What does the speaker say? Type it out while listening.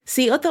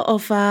Si oto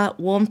ofa,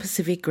 warm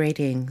Pacific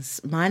greetings.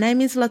 My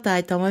name is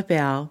Latai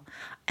Tomapeao,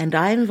 and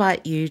I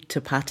invite you to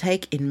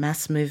partake in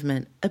Mass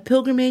Movement, a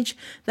pilgrimage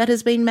that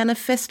has been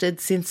manifested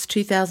since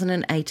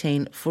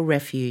 2018 for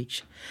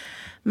refuge.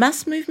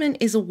 Mass Movement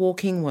is a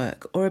walking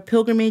work or a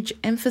pilgrimage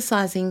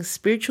emphasising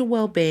spiritual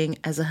well-being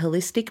as a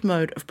holistic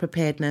mode of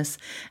preparedness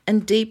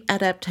and deep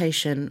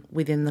adaptation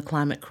within the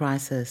climate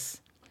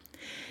crisis.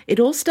 It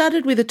all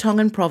started with a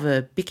Tongan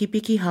proverb, Biki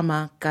Biki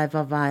Hama Kai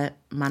Vavai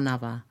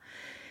Manawa.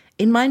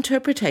 In my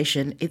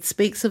interpretation, it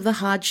speaks of the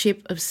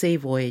hardship of sea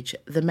voyage,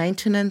 the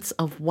maintenance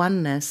of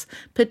oneness,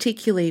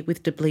 particularly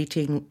with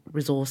depleting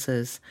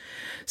resources.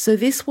 So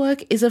this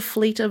work is a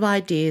fleet of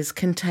ideas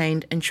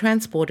contained and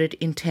transported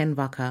in 10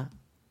 waka,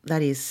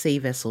 that is, sea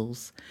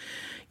vessels.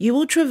 You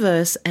will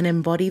traverse and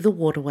embody the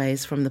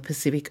waterways from the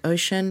Pacific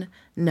Ocean,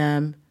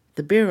 Nairn,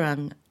 the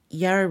Birrung,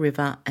 Yarra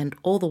River and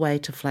all the way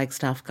to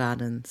Flagstaff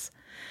Gardens.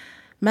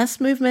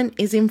 Mass Movement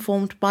is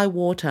informed by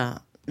water,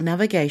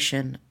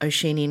 navigation,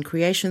 Oceanian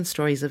creation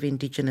stories of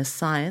Indigenous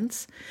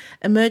science,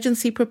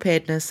 emergency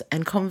preparedness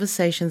and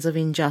conversations of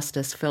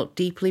injustice felt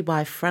deeply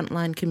by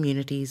frontline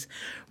communities,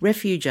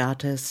 refuge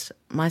artists,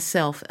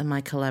 myself and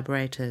my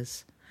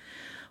collaborators.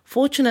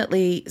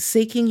 Fortunately,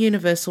 seeking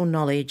universal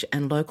knowledge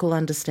and local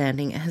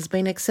understanding has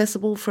been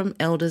accessible from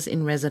elders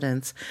in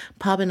residence,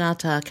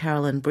 Parbonata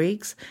Carolyn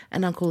Briggs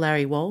and Uncle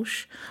Larry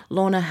Walsh,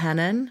 Lorna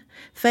Hannan,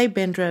 Faye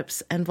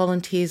Bendrips and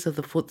volunteers of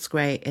the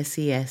Footscray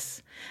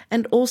SES,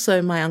 and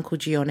also my Uncle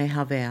Gione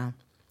Havea.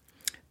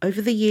 Over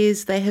the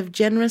years, they have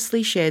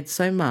generously shared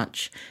so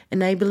much,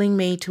 enabling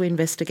me to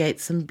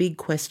investigate some big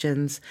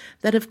questions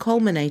that have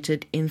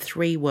culminated in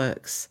 3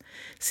 works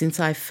since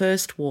I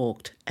first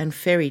walked and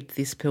ferried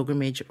this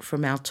pilgrimage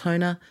from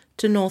Altona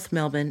to North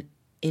Melbourne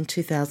in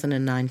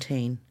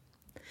 2019.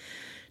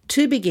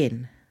 To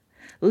begin,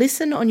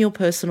 listen on your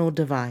personal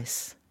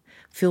device.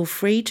 Feel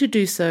free to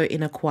do so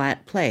in a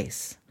quiet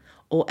place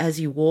or as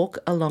you walk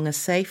along a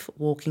safe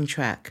walking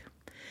track.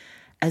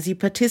 As you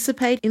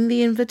participate in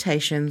the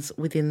invitations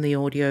within the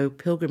audio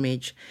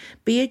pilgrimage,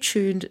 be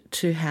attuned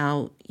to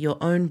how your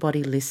own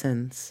body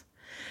listens.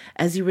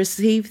 As you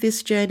receive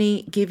this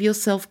journey, give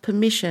yourself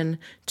permission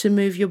to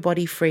move your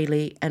body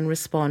freely and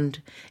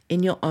respond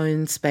in your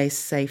own space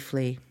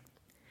safely.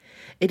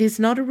 It is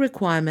not a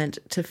requirement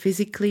to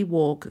physically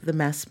walk the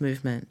mass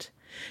movement.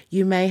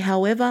 You may,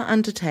 however,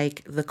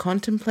 undertake the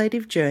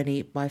contemplative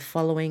journey by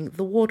following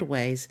the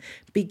waterways,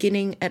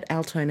 beginning at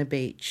Altona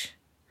Beach.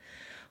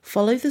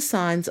 Follow the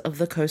signs of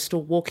the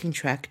coastal walking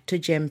track to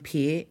Gem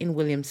Pier in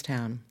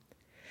Williamstown.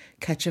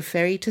 Catch a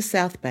ferry to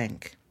South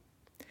Bank.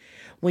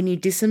 When you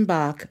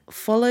disembark,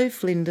 follow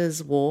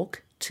Flinders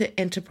Walk to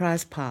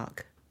Enterprise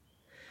Park.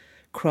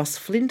 Cross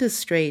Flinders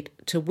Street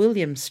to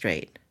William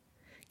Street,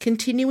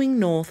 continuing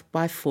north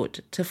by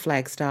foot to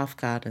Flagstaff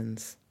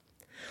Gardens.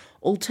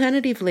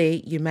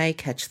 Alternatively, you may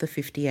catch the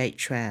 58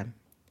 tram.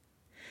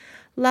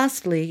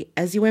 Lastly,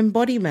 as you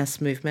embody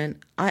mass movement,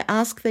 I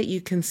ask that you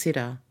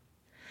consider: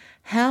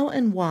 how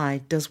and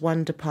why does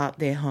one depart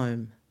their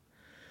home?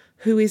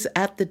 Who is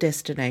at the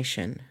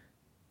destination?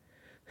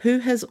 Who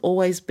has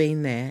always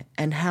been there,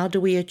 and how do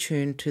we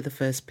attune to the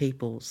First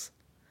Peoples?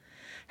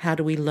 How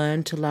do we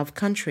learn to love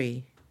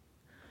country?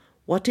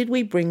 What did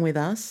we bring with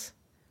us?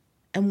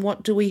 And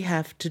what do we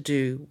have to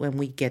do when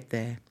we get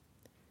there?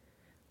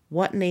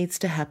 What needs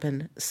to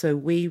happen so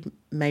we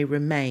may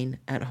remain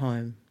at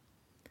home?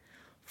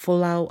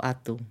 Folau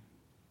atu.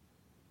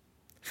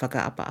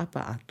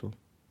 Whakaapa-apa atu.